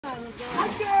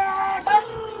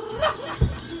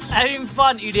Having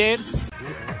fun, idiots.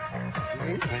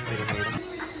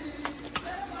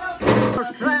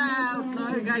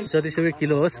 जति सबै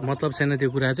kilo होस् मतलब छैन त्यो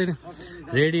कुरा चाहिँ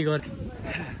रेडी गर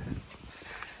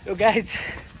यो गाइज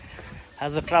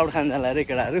आज ट्राउट खान जाला रे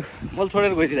केटाहरू मैले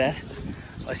छोडेर गइदिरहेँ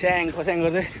स्याङ खस्याङ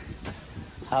गर्दै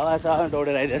हावा सावा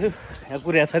दौडेर आइदिएको छु यहाँ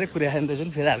कुरिया छ अरे कुरिया खाँदैछु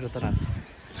नि फेरि अर्को त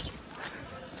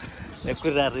यहाँ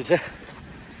कुरिरहेको रहेछ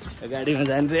गाडीमा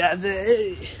जान्छ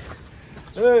अझै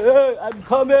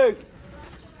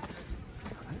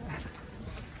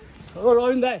हो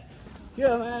रोबिन दाई के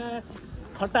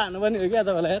खट्टा हान्नुपर्ने हो क्या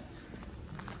तपाईँलाई यार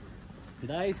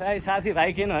दाई साई साथी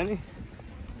भाइ किन हो नि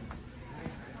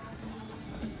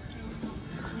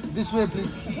This way,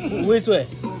 please. Which way?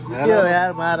 के हो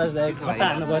यार महाराज दाई खट्टा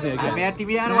हान्नुपर्ने हो क्या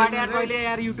टिभी यार वाट यार कहिले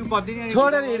यार युट्युब बदिने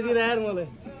छोडेर हिँड्दिनँ यार मलाई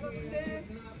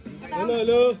हेलो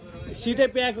हेलो सिटै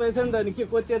प्याक रहेछ नि त नि के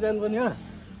कोचिया जानुपर्ने हो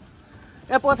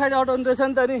ए पछाडि अटाउनु रहेछ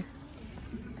नि त नि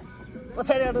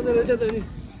पछाडि अटाउँदो रहेछ त नि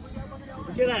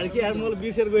केटाहरू के यार मलाई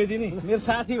बिर्सेर गइदिने मेरो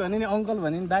साथी भने नि अङ्कल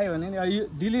भने नि दाई भने नि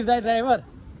दिलीप दाई ड्राइभर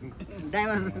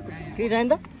ठिक छैन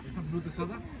त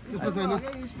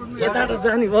यताबाट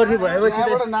जाने गर्ने भएपछि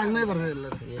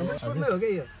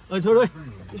छोडो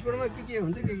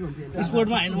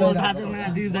स्पोर्टमा होइन मलाई थाहा छ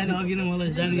दिलीप दाईले अघि नै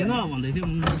मलाई जान्दिनँ भन्दै थियो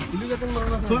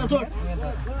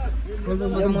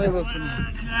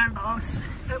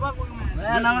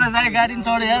नमराज दाई गाडी पनि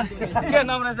चढ्यो यार के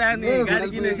नमराज दाई गाडी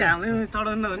किनेपछि हामीले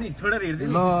चढाउनु हो नि छोडेर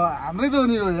हिँड्दिनु हाम्रै त हो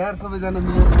नि यार सबैजना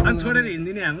मिलेर अनि छोडेर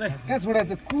हिँड्दिने हामीलाई कहाँ छोडा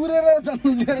चाहिँ कुरेर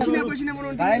पसिना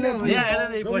बनाउनु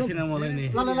पसिना मलाई नि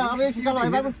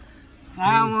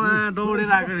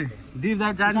दौडेर आएको नि दिप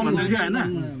दाई जाने भन्दै थियो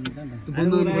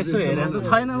होइन यसो हेरेर त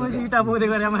छैन मैले इँटा बोधे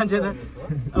गरे मान्छे त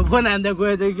फोन हान्दा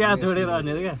गयो चाहिँ क्या छोडेर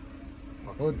भनेर क्या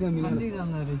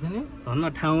धन्न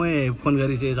ठाउँमै फोन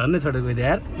गरी चाहिँ झन्डै छोडेर गइदियो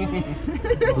यार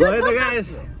गयो त क्या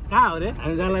कहाँ हो रे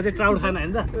हामी जानलाई चाहिँ ट्राउट खान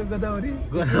होइन त गोदावरी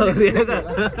त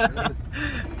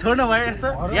छोड्नु भयो यस्तो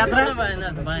यात्रा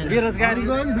बेरोजगारी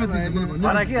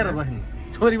पर के हेरेर बस्ने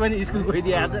छोरी पनि स्कुल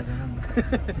गइदिए आज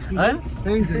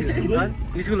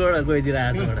स्कुलबाट गइदिएर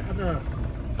आज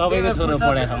तपाईँको छोरो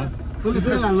पढाएको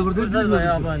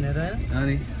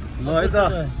अनि ल है त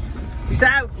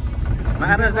हिसाब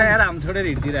महाराज दाइ आएर हामी छोडेर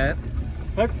हिँड्दिएर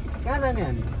कहाँ जाने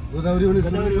हामी गोदावरी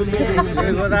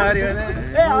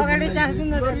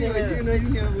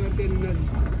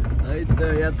है त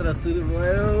यात्रा सुरु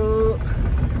भयो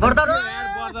बर्दर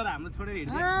हाम्रो छोडेर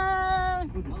हिँड्दियो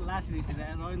लास्ट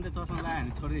रिसिरहेको रविन्द्र चस्मा लगायो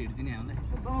भने छोडेर हिँड्दिने हामीलाई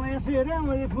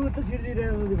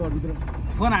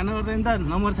फोन हान्नु पर्दैन त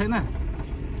नम्बर छैन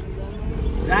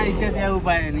जहाँ इच्छा त्यहाँ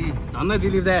उपाय नि झन्डै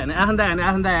दिलीप दाइ भने आफन्त हाने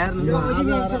आफन्त हेर्नु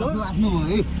आफ्नो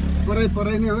भयो है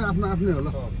पराइ नै हो आफ्नो आफ्नै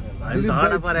होला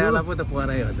झगडा परायो होला पो त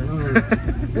परायो हो त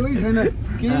कोही छैन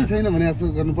केही छैन भने जस्तो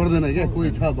गर्नु पर्दैन क्या कोही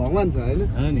छ भगवान छ होइन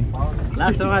नि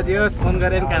लास्टमा जे होस् फोन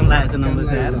गरेर काम लागेको छ नम्बर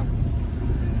यार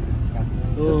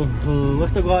ओहो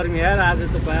कस्तो गर्मी यार आज त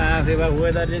बाफे बा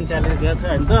वेदरले पनि च्यालेन्ज दिएको छ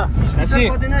होइन त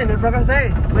प्रकाश दाइ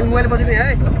मैले मोबाइल बजिदिएँ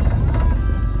है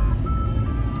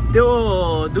त्यो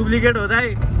डुप्लिकेट हो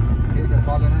दाइ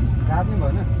चार्ज नि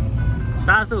भएन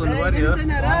चार्ज त हुनु पर्ने हो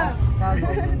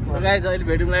गाइज अहिले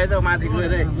भेटौँला है त माथि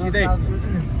गएर सिधै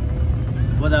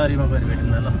गोदावरीमा गएर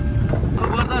भेटौँला ल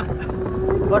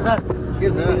बर्दर के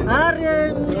छ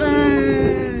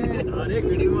हरेक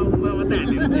भिडियोमा उमा मात्रै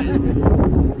हाल्ने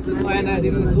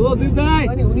हो दिप दाइ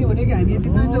हुने भनेको हामी यति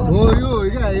हो यो हो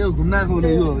क्या यो घुम्न आएको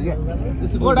हुने यो हो क्या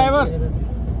ओ ड्राइभर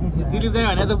दिलीप दाइ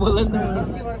भने त बोल्दैन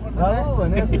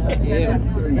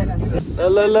ल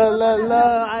ल ल ल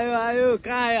आयो आयो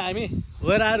कहाँ आयो हामी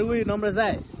गएर आएर उयो नम्रज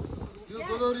दाइ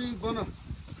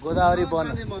गोदावरी बन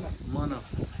मन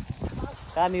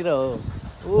कहाँनिर हो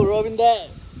ऊ रोबिन दाइ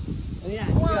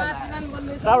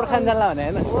ट्राउट खान जान्ला भने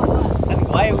होइन अनि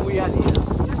भयो ऊ यहाँनिर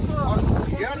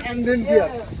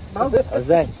हजुर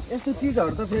दाइ यस्तो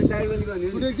चिजहरू त फेरि ड्राइभर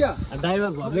गर्ने क्या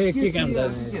ड्राइभर घरले के काम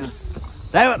गर्ने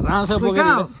ड्राइभर राम्रोसँग बोकेर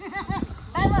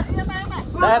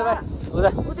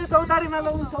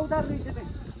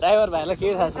ड्राइभर भाइलाई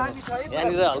केही थाहा छैन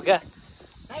यहाँनिर हल्का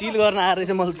चिल गर्न आएर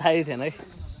चाहिँ मलाई थाहै थिएन है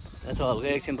यसो हल्का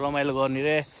एकछिन रमाइलो गर्ने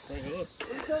रे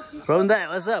रोबिन दाइ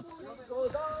वाट्सअप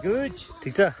गुड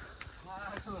ठिक छ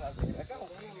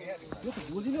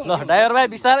ल ड्राइभर भाइ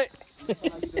बिस्तारै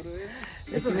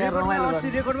एकछिन यहाँ रमाइलो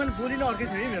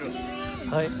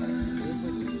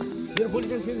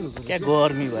क्या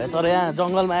गर्मी भयो तर यहाँ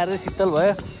जङ्गलमा आएर शीतल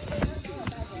भयो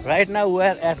right now we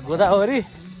are at Godavari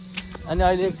अनि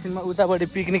अहिले एकछिनमा उतापट्टि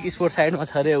पिकनिक स्पोट साइडमा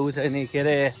छ अरे ऊ चाहिँ नि के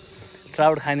अरे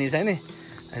ट्राउट खाने छ नि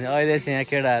अनि अहिले चाहिँ यहाँ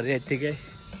केटाहरू यत्तिकै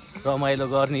रमाइलो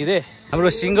गर्ने रे हाम्रो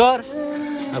सिङ्गर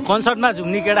कन्सर्टमा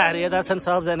झुम्ने केटाहरू यता छन्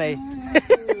सबजना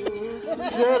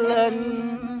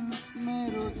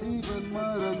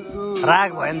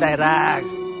राग भयो नि दाइ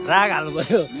राग हाल्नु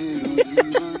पर्यो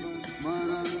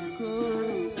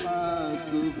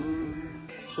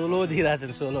सोलो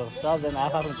दिइरहेछन् सोलो सबजना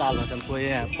आफ्नो तालमा छन् कोही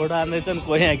यहाँ फोटो हान्दैछन्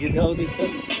कोही यहाँ गीत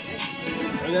गाउँदैछन्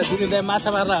दिदी दाइ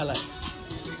माछा मार्ला होला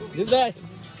दिदी दाइ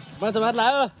माछा मार्ला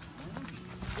हो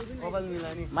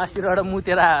मासतिरबाट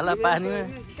मुतेर होला पानीमा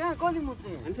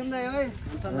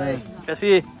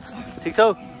कसै ठिक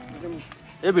छौ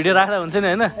यो भिडियो राख्दा हुन्छ नि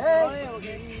होइन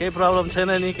केही प्रब्लम छैन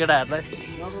नि केटाहरूलाई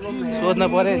सोध्न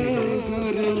पर्यो नि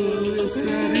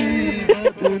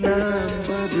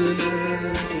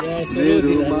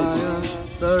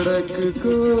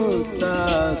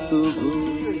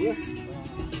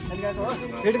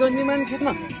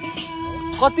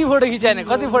कति फोटो खिचायो नि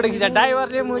कति फोटो खिचा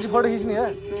ड्राइभरले मुझे फोटो खिच्ने हो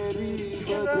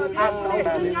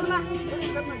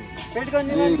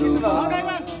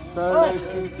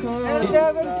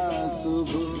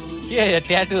के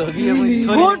ट्याटु हो कि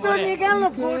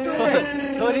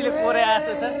छोरीले कोरे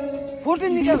जस्तो छ फोटो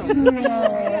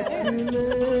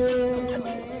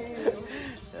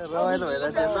रमाइलो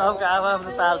भइरहेछ सबको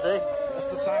आफ्नो ताल छ है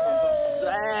स्वाग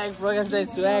प्रकाश दाइ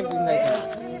स्वाग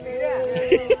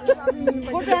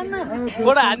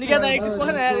फोटो हान्ने क्या त एकछिन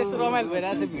पसेन यार यस्तो रमाइलो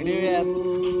भइरहेछ भिडियो यार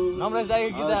नमराज दाइको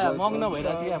गीत मग्न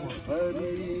भइरहेछ क्या म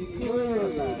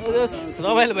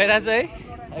रमाइलो भइरहेछ है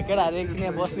केटाहरू एकछिन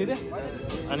यहाँ बस्ने रे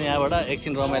अनि यहाँबाट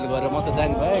एकछिन रमाइलो गरेर म त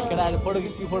जानु भयो केटाहरू फोटो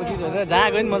खिच भनेर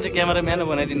जहाँ गयो नि म चाहिँ क्यामेराम्यान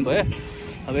बनाइदिनु भयो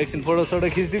अब एकछिन फोटो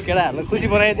खिचिदियो केटाहरूलाई खुसी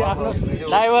बनाइदियो आफ्नो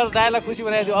ड्राइभरलाई खुसी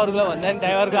बनाइदियो अरूलाई भन्दा पनि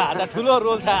ड्राइभरको हातमा ठुलो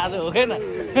रोल छ आज हो होइन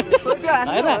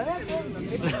होइन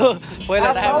पहिला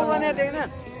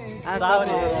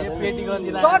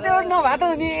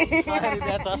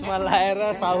चस्मा लगाएर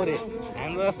साउरे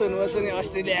हाम्रो जस्तो हुनुपर्छ नि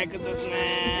अस्ट्रेलियाको चस्मा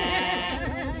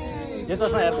यो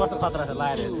चस्मा हेर कस्तो खतरा छ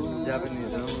लगाएर जापानिज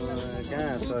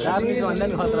भन्दा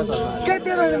नि खतरा चस्मा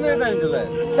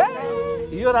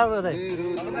यो राम्रो छ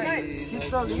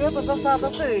यो त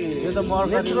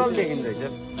नेचुरल देखिँदैछ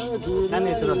कहाँ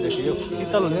नेचुरल देखियो यो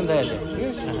शीतल हुन्छ नि त अहिले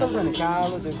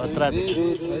खतरा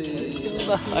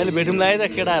अहिले भेटौँला है त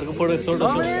केटाहरूको फोटो सोटो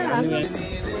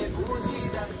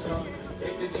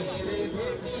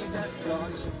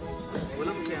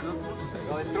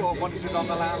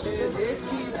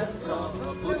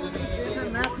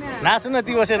नाच्नु न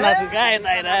ती बसेर नाच्नु कहाँ यता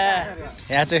आएर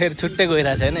यहाँ चाहिँ फेरि छुट्टै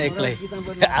गइरहेको छ होइन एक्लै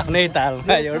आफ्नै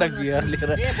तालमा एउटा बियर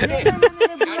लिएर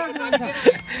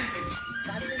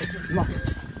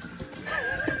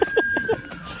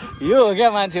यो हो क्या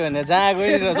मान्छे भने जहाँ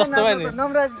गयो जस्तो भयो नि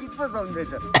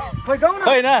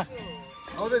होइन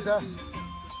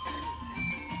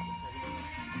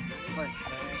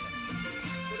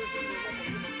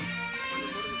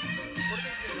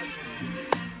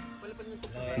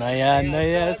नयाँ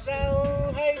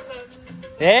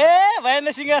ए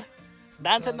भएन सिङ्गर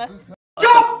डान्स न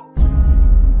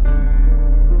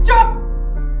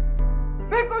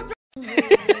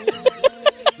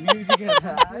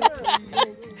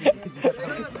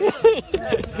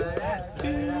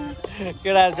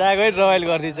केटाहरू जहाँ गयो रमाइलो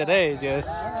गरिदिन्छ रे जोस्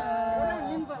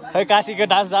खै काशीको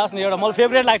डान्स जाओस् न एउटा मलाई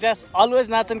फेभरेट लाग्छ अलवेज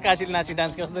नाच्छन् काशीले नाची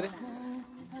डान्स कस्तो रे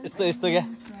यस्तो यस्तो क्या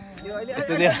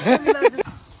यस्तो दिएर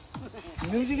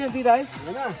म्युजिकतिर है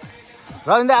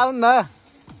रविन्द्र आउनु न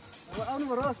आउनु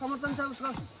पर्यो समर्थन छ उसको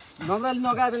नम्राले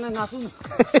नगाएर नाच्नु न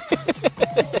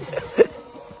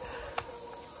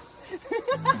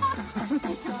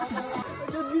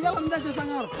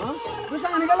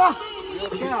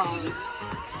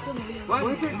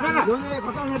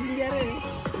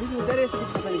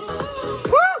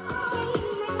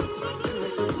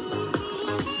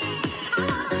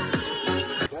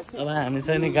अब हामी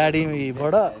चाहिँ नि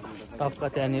गाडीबाट टक्क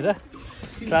त्यहाँनिर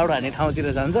ट्राउट हान्ने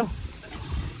ठाउँतिर जान्छौँ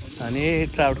अनि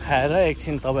ट्राउट खाएर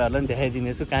एकछिन तपाईँहरूलाई पनि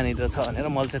देखाइदिनेछु कहाँनिर छ भनेर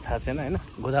मलाई चाहिँ थाहा छैन होइन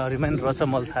गोदावरीमा नि रहेछ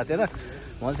मलाई थाहा थिएन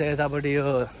मलाई चाहिँ यतापट्टि यो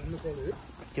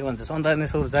के भन्छ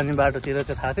सन्तानेश्वर जाने बाटोतिर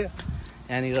चाहिँ थाहा थियो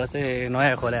यहाँनिर चाहिँ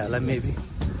नयाँ खोल्या होला मेबी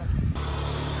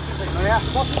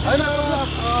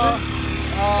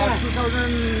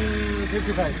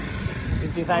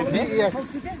 55 रे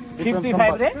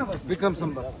 55 रे विक्रम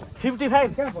सम्बर 55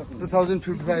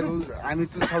 2055 हामी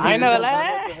 2000 हैन होला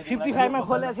 55 मा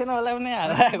खोलेको छैन होला भने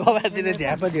गबातिर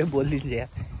झ्याप दियो बोलिदिन्छ यार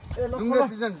ढुङ्गा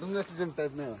सिजन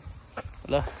टाइप नै हो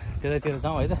ल त्यतातिर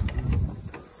जाउँ है त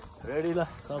रेडी ल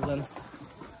सबजना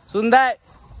सुन्दा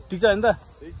ठिक छ नि त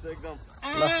ठीक छ एकदम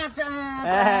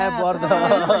ए बर्द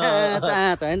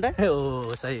चाहन्छ हैन त ओ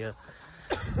सही हो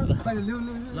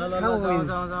ल जाउँ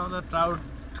ट्राउट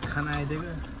खाना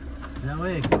आइदिएको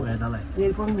के भयो तँलाई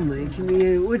यहाँ पाउनु भयो एकछिन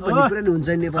वेट भन्ने कुरा नि हुन्छ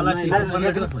नेपालमा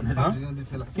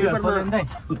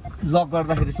लक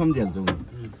गर्दाखेरि सम्झिहाल्छौँ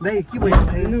दाइ के भयो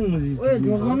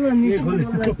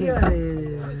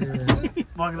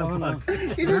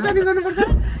गर्नुपर्छ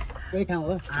त्यही ठाउँ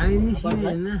हो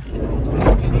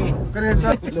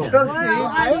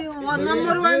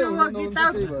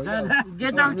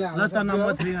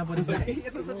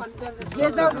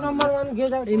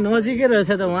नजिकै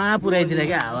रहेछ त उहाँ पुऱ्याइदिएर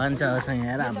क्या हावा छ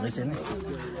यहाँ राम्रो छ नि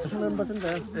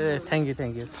ए थ्याङ्क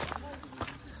यू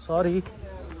सरी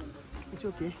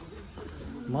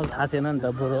मलाई थाहा थिएन नि त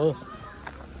बरु हो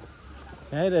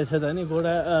यहीँ रहेछ त नि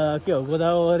के हो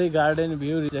गोदावरी गार्डन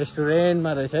भ्यू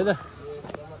रेस्टुरेन्टमा रहेछ है त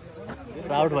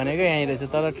ट्राउट भनेको यहीँ रहेछ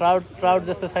तर ट्राउट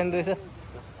जस्तो छैन रहेछ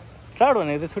ट्राउट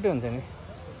भनेको त छुट्टै हुन्छ नि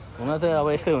हुन त अब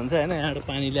यस्तै हुन्छ होइन यहाँबाट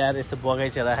पानी ल्याएर यस्तो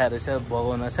बगैँचा राखेर रहेछ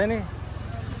बगाउन छ नि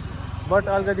बट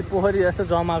अलिकति पोखरी जस्तो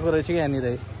जमाएको रहेछ कि यहाँनिर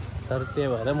तर त्यही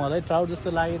भएर मलाई ट्राउट जस्तो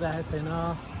लागिरहेको छैन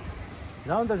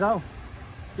जाउँ त जाउँ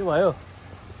के भयो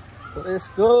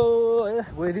यसको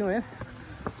गइदिउँ है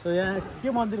सो यहाँ के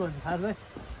मन्दिर भन्छ थाहा छ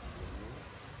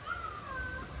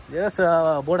यस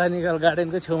बोटानिकल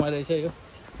गार्डनको छेउमा रहेछ यो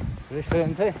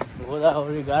रेस्टुरेन्ट चाहिँ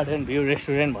गोदावरी गार्डन भ्यू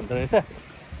रेस्टुरेन्ट भन्दो रहेछ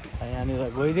यहाँनिर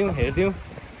गइदिउँ हेरिदिउँ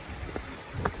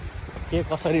के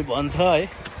कसरी भन्छ है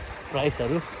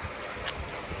प्राइसहरू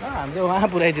हामीले उहाँ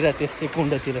पुऱ्याइदिएर त्यस चाहिँ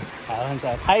कुण्डतिर थाहा हुन्छ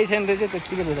थाहै छैन रहेछ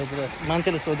त्यत्तिकै बेलातिर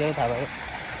मान्छेले सोधेर थाहा भयो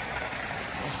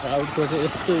ट्राउटको चाहिँ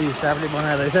यस्तो हिसाबले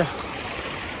बनाएर रहेछ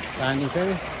पानी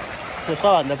चाहिँ त्यो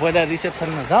सबभन्दा पहिला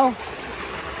रिसेप्सनमा जाउँ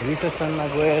रिसेप्सनमा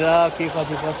गएर के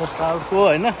कति पर्छ ट्राउटको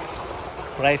होइन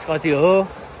प्राइस कति हो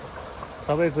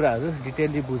सबै कुराहरू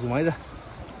डिटेलली बुझौँ है त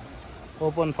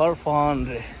ओपन फर फन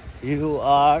रे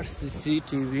युआर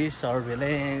CCTV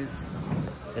सर्भेलेन्स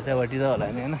यतापट्टि त होला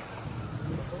नि होइन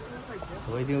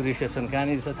गइदिउँ रिसेप्सन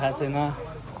कहाँनिर छ थाहा छैन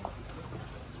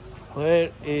वेयर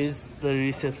इज द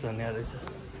रिसेप्सन यहाँ रहेछ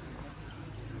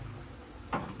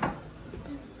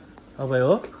तपाईँ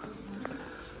हो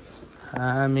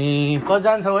हामी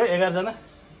कतिजना छौँ है 11 जना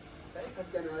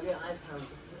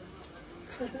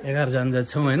 11 जना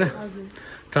जान्छौँ होइन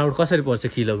ट्राउट कसरी पर्छ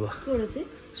किलोको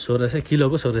 1600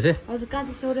 किलोको 1600 हजुर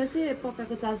काँचो 1600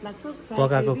 पकाएको चार्ज लाग्छ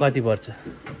पकाएको कति पर्छ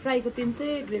फ्राईको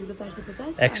 300 ग्रेभीको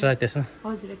 450 एक्स्ट्रा त्यसमा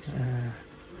हजुर एक्स्ट्रा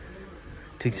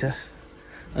ठिक छ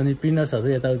अनि पिनट्सहरू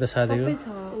यताउता साथीको सबै छ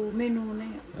मेनु नै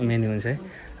मेन्यु हुन्छ है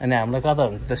अनि हामीलाई कता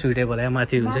हुन्छ त सुइटेबल यहाँ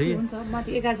माथि हुन्छ कि हुन्छ माथि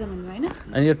 11 जना हुनु हैन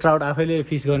अनि यो ट्राउट आफैले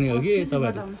फिस गर्ने हो कि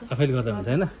तपाईँहरू आफैले गर्दा हुन्छ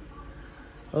होइन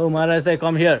ओ महाराज दाइ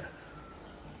कम हियर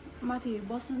माथि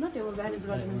बस्नु न टेबल एरेन्ज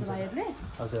गरिदिनुहुन्छ भाइहरुले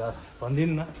हजुर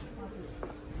भनिदिनु न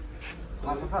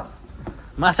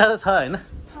माछा त छ होइन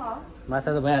माछा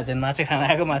त भइहाल्छ नि माछा खाना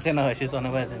आएको माछा नभएपछि त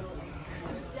नभइहाल्छ नि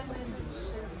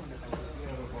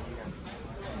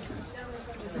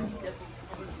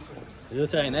यो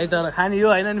चाहिँ होइन है तर खाने यो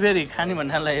होइन नि फेरि खाने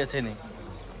भन्ने ठाउँलाई यो चाहिँ नि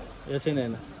यो चाहिँ नि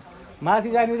होइन माथि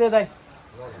जाने रे दाइ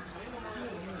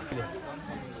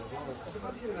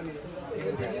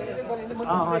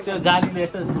त्यो जालीले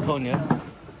यस्तो दुखाउने हो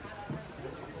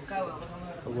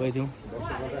गइदिउँ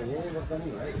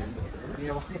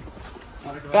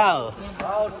कहाँ हो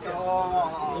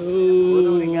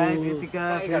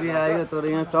फेरि आयो तर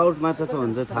यहाँ ट्राउट माछा छ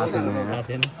भन्छ थाहा छैन थाहा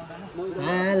थिएन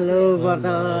हेलो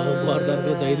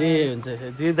बर्दरको जहिले हुन्छ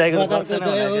दिदीको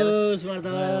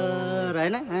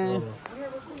होइन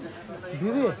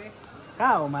दिदी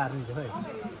कहाँ हो मार्ने चाहिँ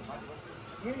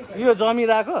यो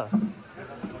जमिरहेको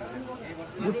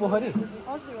यो पोखरी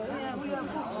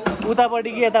उतापट्टि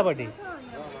कि यतापट्टि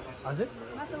हजुर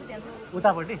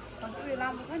उतापट्टि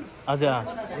हजुर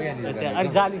त्यहाँ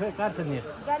अलिक जाली खै कहाँ छ नि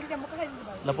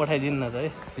ल पठाइदिनु न त है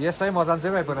यसै म जान्छु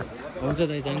है भाइ हुन्छ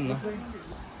त जानु न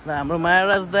ल हाम्रो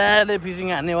महाराज दाले फिसिङ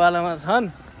हान्नेवालामा छन्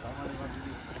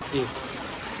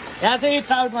यहाँ चाहिँ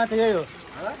ट्राउट माछा यही हो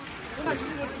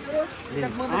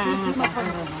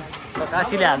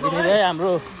काशीले हालिदिने रे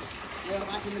हाम्रो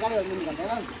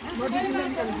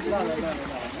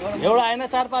एउटा होइन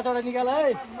 4-5 वटा निकाल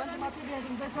है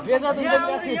बेचा त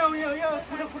काशी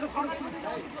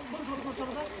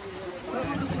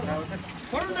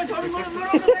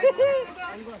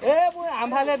ए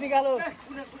हाम्फाले निकालो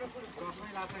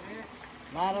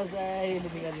महाराज दाइले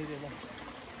निकालिदियो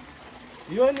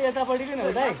यो नि यतापट्टि किन हो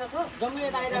दाइ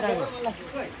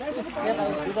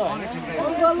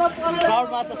ट्राउट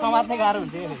माछा समात्नै गाह्रो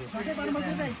हुन्छ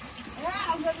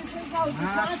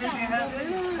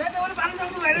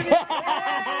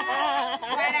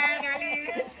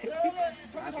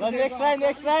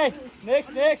नेक्स्ट ट्राई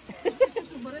नेक्स्ट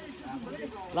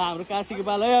ल हाम्रो काशीको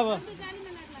पालो है अब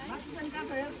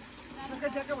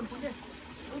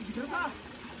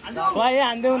स्वाई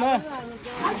हान्देऊ न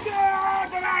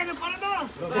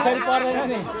त्यसरी पर्दैन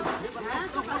नि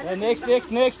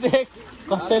नेक्स्ट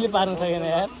कसैले पार्न सकेन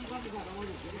यार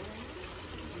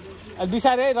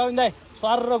बिसारे है रविन दाई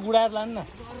स्वार र गुडाएर लानु न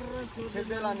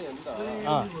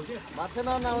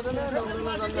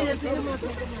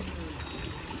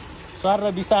स्वार र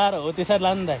बिस्तार हो त्यसरी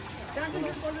लानु दाइ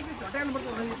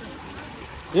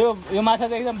यो माछा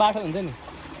चाहिँ एकदम बाठो हुन्छ नि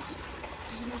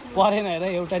परेन हेर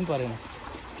एउटा नि परेन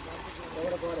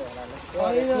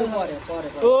रविन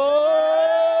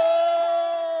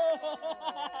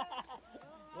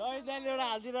दाइले एउटा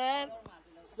हालिदिनु यार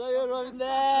सही रविन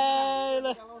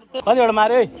दाइ कतिवटा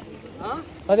मार्यो है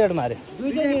कतिवटा मार्यो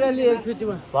दुईटा निकाल्यो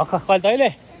एकचोटिमा भर्खर कहिले तैँले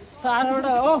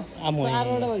 4वटा हो आमो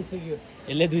 4वटा भइसक्यो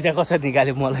यसले दुईटा कसरी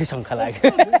निकाल्यो मलाई शङ्का लाग्यो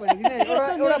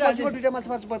एउटा मान्छेको दुईटा माछा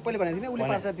मार्छ पहिले भनेको थिएन उसले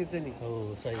पार्छ त्यो चाहिँ नि हो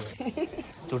सही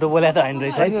झुटो बोले त होइन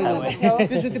रहेछ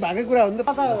त्यसो त्यो भएकै कुरा हो नि त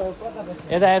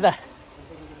यता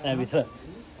यहाँभित्र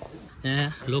यहाँ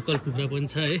लोकल कुखुरा पनि छ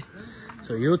है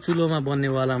सो यो चुलोमा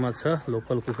बन्नेवालामा छ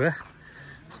लोकल कुखुरा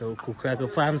सो कुखुराको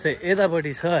फार्म चाहिँ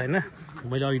यतापट्टि छ होइन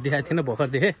मैले अघि देखाएको थिइनँ भर्खर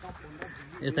देखेँ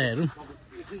यता हेरौँ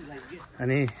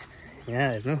अनि यहाँ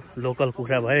हेर्नु लोकल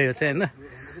कुखुरा भयो यो चाहिँ होइन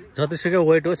जतिसुकै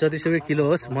वेट होस् जतिसुकै किलो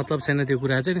होस् मतलब छैन त्यो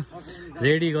कुरा चाहिँ नि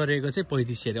रेडी गरेको चाहिँ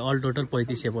 3500 अरे अल टोटल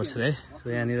 3500 पर्छ है सो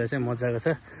यहाँनिर चाहिँ मजाको छ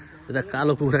यता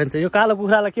कालो कुखुरा चाहिँ यो कालो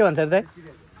कुखुरालाई के भन्छ अरे दाइ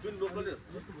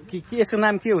के यसको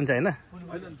नाम के हुन्छ होइन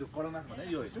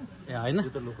ए होइन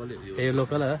ए यो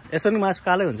लोकल हो यसो नि मासु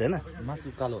कालै हुन्छ होइन मासु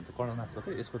कालो हुन्छ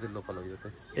कडनाथ यसको चाहिँ लोकल हो यो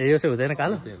चाहिँ ए यो चाहिँ हुँदैन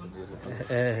कालो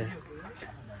ए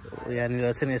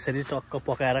यहाँनिर चाहिँ यसरी टक्क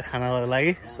पकाएर खानको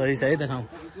लागि सही छ है त ठाउँ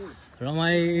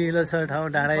रमाइलो छ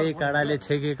ठाउँ डाँडै काँडाले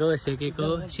छेकेको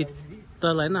सेकेको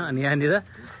शीतल होइन अनि यहाँनिर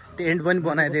टेन्ट पनि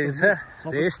बनाइदिएको छ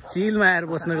रेस्ट चिलमा आएर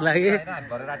बस्नुको लागि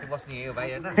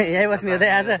यहीँ बस्ने हो त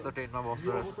आज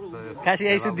खासै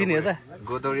यहीँ सुत्दिने हो त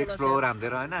गोदावरी एक्सप्लोर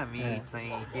हान्दिएर होइन हामी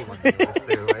चाहिँ के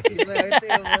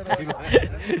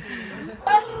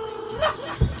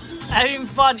Having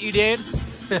fun,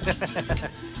 idiots.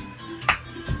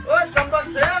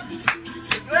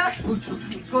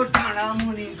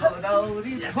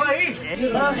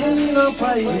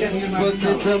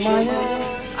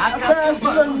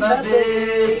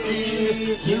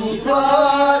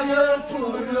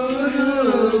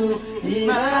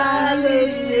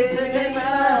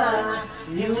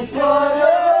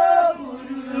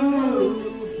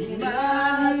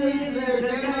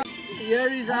 Here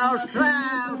is our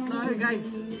trout,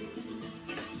 guys.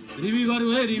 Review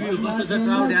गरौँ है रिभ्यू कस्तो छ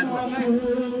ट्राउट यहाँको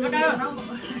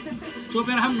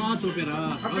चोपेर खाऊँ न चोपेर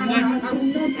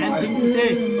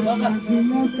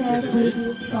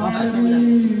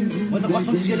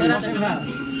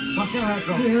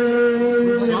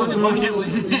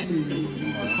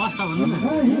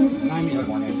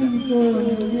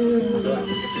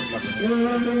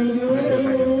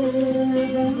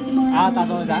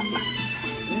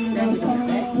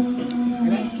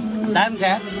दाम छ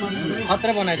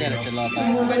खतरा बनाइदिएर रहेछ ल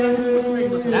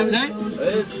दाम छ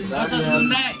कसो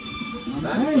सुन्दै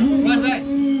बस्दै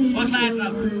बस्ला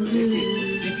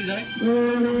टेस्टी छ है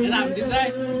यता हामी दिँदै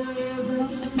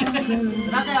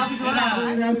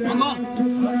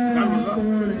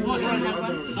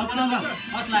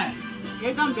कसलाई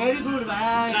एकदम भेरी गुड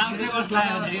भाइ कसलाई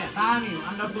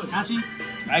खासी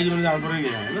आइजोले जानु पर्यो नि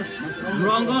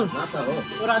हाम्रो अङ्कल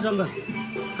राज अङ्कल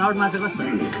ट्राउट माछा कस्तो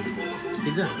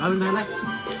ठिक छ रविन दाइलाई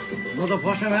म त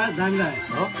फर्स्ट टाइम आएँ दामी लाग्यो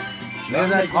हो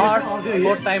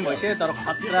थर्ड टाइम भइसक्यो तर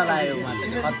खतरा लाग्यो माछा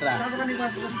चाहिँ खतरा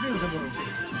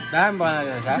दाम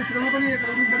बनाएको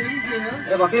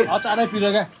रहेछ अचारै पिरो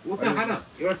क्या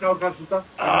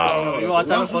यो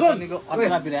अचार खोर्सानीको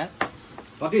खतरा पिरो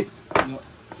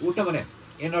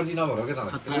एनर्जी नभएको के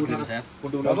खतरा पिरो छ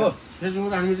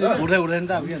उठ्दै उठ्दैन त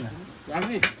अब के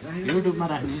युट्युबमा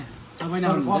राख्ने सबैले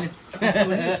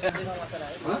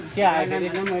के आयो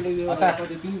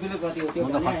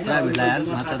खतरा मिलाएर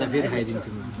माछा त फेरि खाइदिन्छु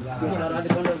म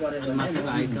माछाको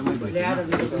आइटमै भयो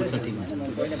ठिक हुन्छ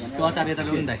त्यो अचार यता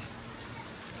ल्याउनु दाइ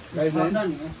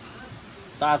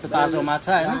तातो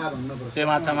माछा होइन त्यो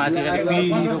माछा माथि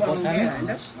पिरो खोर्सानी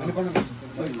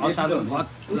अचार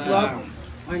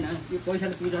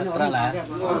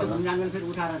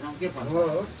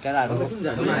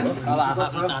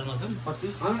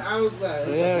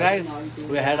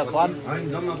we had a fun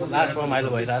last रमाइलो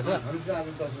भइरहेछ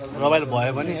रमाइलो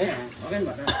भयो पनि है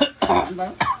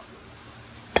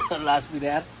लास्ट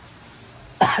पिरियड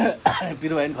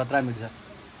पिरो भयो नि खतरा मिल्छ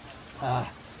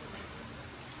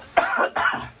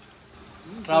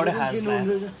ट्राउडै खास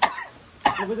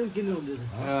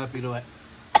पिरो भयो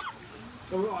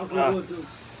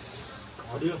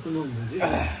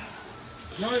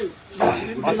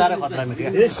अचार खतरा मिठो क्या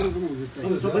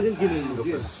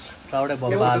ट्राउटै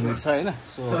बब्बाल मिठ छ होइन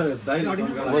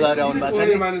गोदावरी आउनु भएको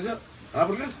छ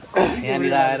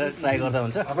यहाँनिर आएर ट्राई गर्दा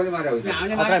हुन्छ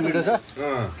खतरा मिठो छ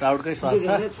ट्राउटकै स्वाद छ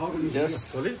जस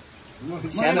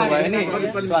सानो भयो नि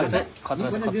स्वाद चाहिँ खतरा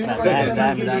छ खतरा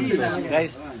दामी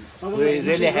guys we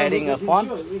really ह्याडिङ a fun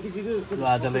ल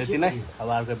आजलाई यति नै अब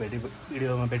अर्को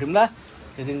भिडियोमा भेटौँला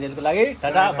त्यति दिनको लागि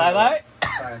टाटा बाई बाई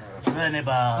जय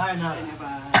नेपाल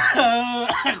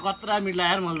खतरा मिठ लाग्यो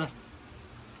यार मलाई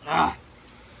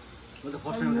त